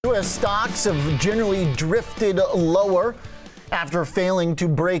U.S. stocks have generally drifted lower after failing to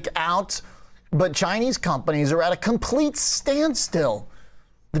break out, but Chinese companies are at a complete standstill.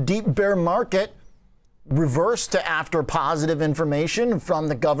 The deep bear market reversed after positive information from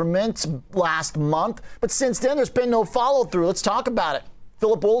the government last month, but since then there's been no follow-through. Let's talk about it.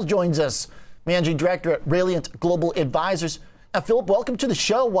 Philip Wohl joins us, Managing Director at Rayliant Global Advisors. Philip, welcome to the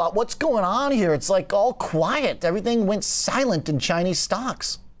show. What's going on here? It's like all quiet. Everything went silent in Chinese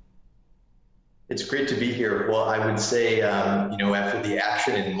stocks. It's great to be here. Well, I would say, after the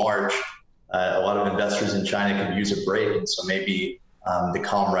action in March, a lot of investors in China could use a break. And so maybe the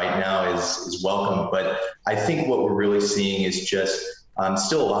calm right now is welcome. But I think what we're really seeing is just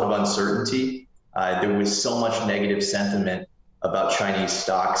still a lot of uncertainty. There was so much negative sentiment about Chinese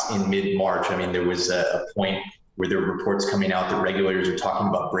stocks in mid-March. I mean, there was a point where there were reports coming out that regulators are talking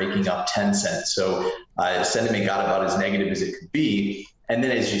about breaking up Tencent. So sentiment got about as negative as it could be. And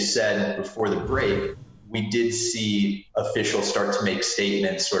then, as you said before the break, we did see officials start to make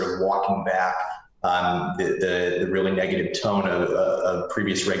statements sort of walking back the really negative tone of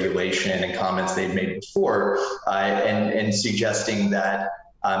previous regulation and comments they'd made before, and suggesting that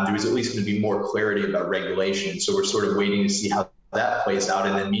there was at least going to be more clarity about regulation. So we're sort of waiting to see how that plays out.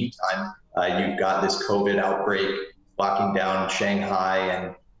 In the meantime, you've got this COVID outbreak locking down Shanghai,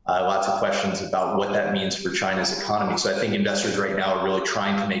 and lots of questions about what that means for China's economy. So I think investors right now are really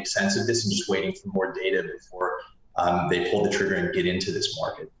trying to make sense of this and just waiting for more data before they pull the trigger and get into this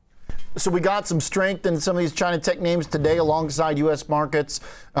market. So we got some strength in some of these China tech names today alongside U.S. markets,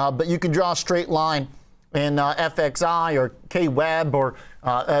 but you can draw a straight line in FXI or KWeb, or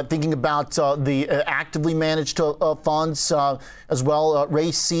thinking about the actively managed funds as well.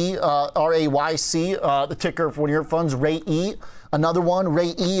 RAYC, R-A-Y-C, the ticker for one of your funds, RAYE. Another one,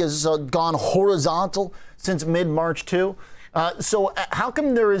 RAYE, has gone horizontal since mid-March too. So how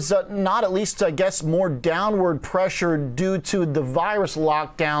come there is not at least, I guess, more downward pressure due to the virus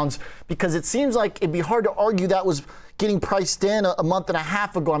lockdowns? Because it seems like it'd be hard to argue that was getting priced in a month and a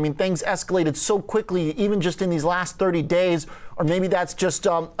half ago. I mean, things escalated so quickly, even just in these last 30 days, or maybe that's just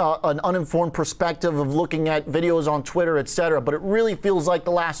an uninformed perspective of looking at videos on Twitter, et cetera. But it really feels like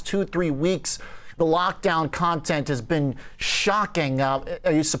the last 2-3 weeks, the lockdown content has been shocking. Are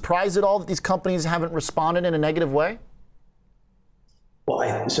you surprised at all that these companies haven't responded in a negative way?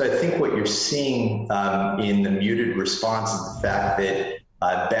 Well, so I think what you're seeing in the muted response is the fact that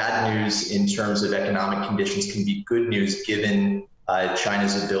bad news in terms of economic conditions can be good news given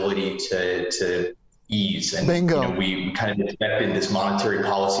China's ability to ease. And Bingo. We kind of expected this monetary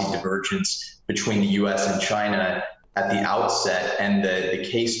policy divergence between the U.S. and China at the outset, and the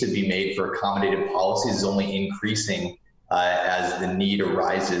case to be made for accommodative policies is only increasing as the need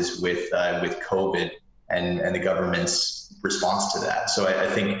arises with COVID and the government's response to that. So I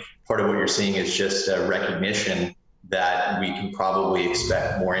think part of what you're seeing is just a recognition that we can probably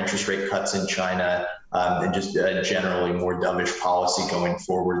expect more interest rate cuts in China, and just generally more dovish policy going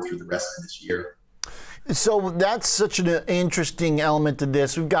forward through the rest of this year. So that's such an interesting element to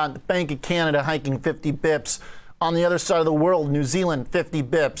this. We've got the Bank of Canada hiking 50 bips. On the other side of the world, New Zealand, 50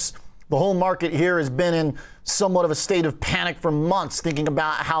 bips. The whole market here has been in somewhat of a state of panic for months, thinking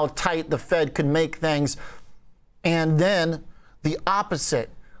about how tight the Fed could make things. And then the opposite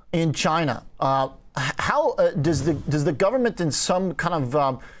in China. How does the government, in some kind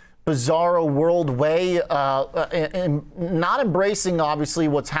of bizarro world way, not embracing obviously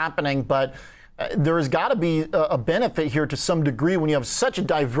what's happening, but there has got to be a benefit here to some degree when you have such a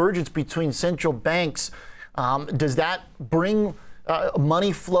divergence between central banks? Does that bring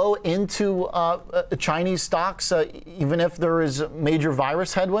money flow into Chinese stocks, even if there is a major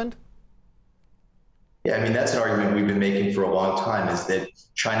virus headwind? Yeah, I mean, that's an argument we've been making for a long time, is that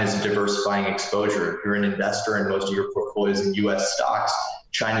China's diversifying exposure. If you're an investor in most of your portfolios in U.S. stocks,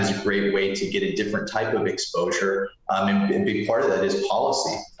 China's a great way to get a different type of exposure. And a big part of that is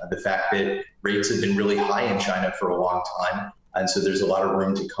policy. The fact that rates have been really high in China for a long time, and so there's a lot of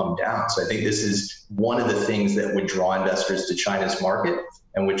room to come down. So I think this is one of the things that would draw investors to China's market.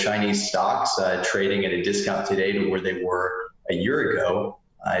 And with Chinese stocks trading at a discount today to where they were a year ago,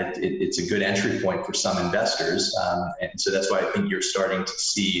 it's a good entry point for some investors. And so that's why I think you're starting to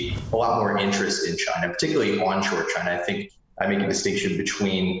see a lot more interest in China, particularly onshore China. I think I make a distinction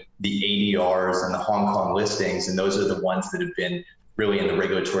between the ADRs and the Hong Kong listings, and those are the ones that have been really in the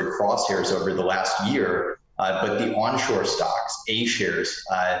regulatory crosshairs over the last year. But the onshore stocks, A shares,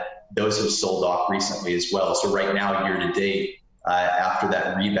 those have sold off recently as well. So right now, year to date, after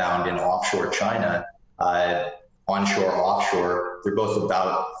that rebound in offshore China, onshore, offshore, they're both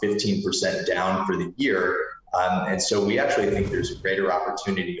about 15% down for the year. And so we actually think there's a greater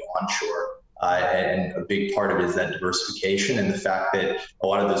opportunity onshore. And a big part of it is that diversification and the fact that a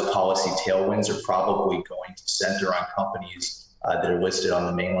lot of those policy tailwinds are probably going to center on companies that are listed on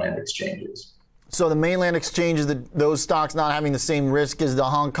the mainland exchanges. So the mainland exchanges, those stocks not having the same risk as the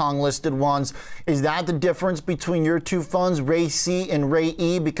Hong Kong listed ones, is that the difference between your two funds, Ray C and Ray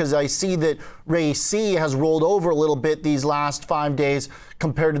E? Because I see that Ray C has rolled over a little bit these last 5 days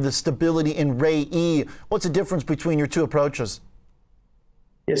compared to the stability in Ray E. What's the difference between your two approaches?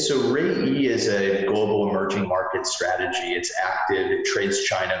 Yeah, so Ray E is a global emerging market strategy. It's active, it trades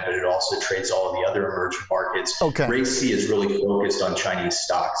China, but it also trades all of the other emerging markets. Okay. Ray C is really focused on Chinese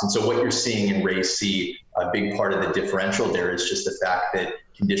stocks. And so what you're seeing in Ray C, a big part of the differential there is just the fact that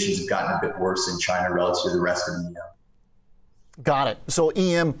conditions have gotten a bit worse in China relative to the rest of the EM. Got it. So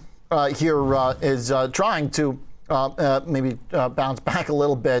EM here is trying to maybe bounce back a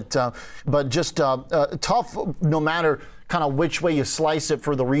little bit, but just tough no matter kind of which way you slice it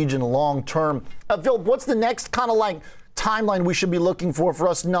for the region long term. Philip, what's the next kind of like timeline we should be looking for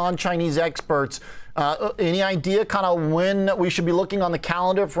us non-Chinese experts? Any idea kind of when we should be looking on the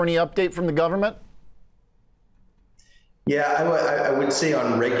calendar for any update from the government? Yeah, I would say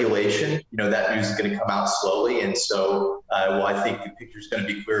on regulation, that news is going to come out slowly. And so while I think the picture is going to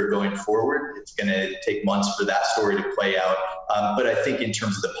be clearer going forward, it's going to take months for that story to play out. But I think in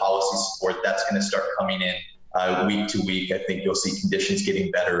terms of the policy support, that's going to start coming in week to week. I think you'll see conditions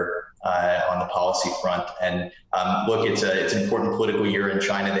getting better on the policy front. And look, it's an important political year in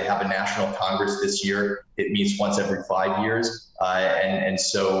China. They have a national congress this year. It meets once every 5 years. And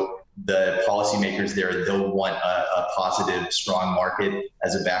so the policymakers there, they'll want a positive, strong market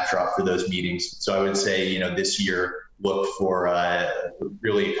as a backdrop for those meetings. So I would say, this year, look for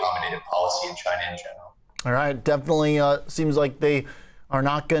really accommodative policy in China in general. All right. Definitely seems like they are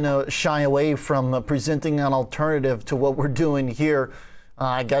not going to shy away from presenting an alternative to what we're doing here.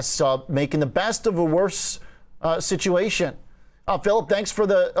 I guess making the best of a worse situation. Philip, thanks for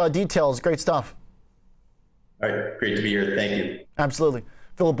the details. Great stuff. All right. Great to be here. Thank you. Absolutely.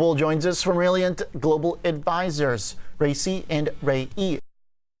 Philip Bull joins us from Rayliant Global Advisors, Ray C and Ray E.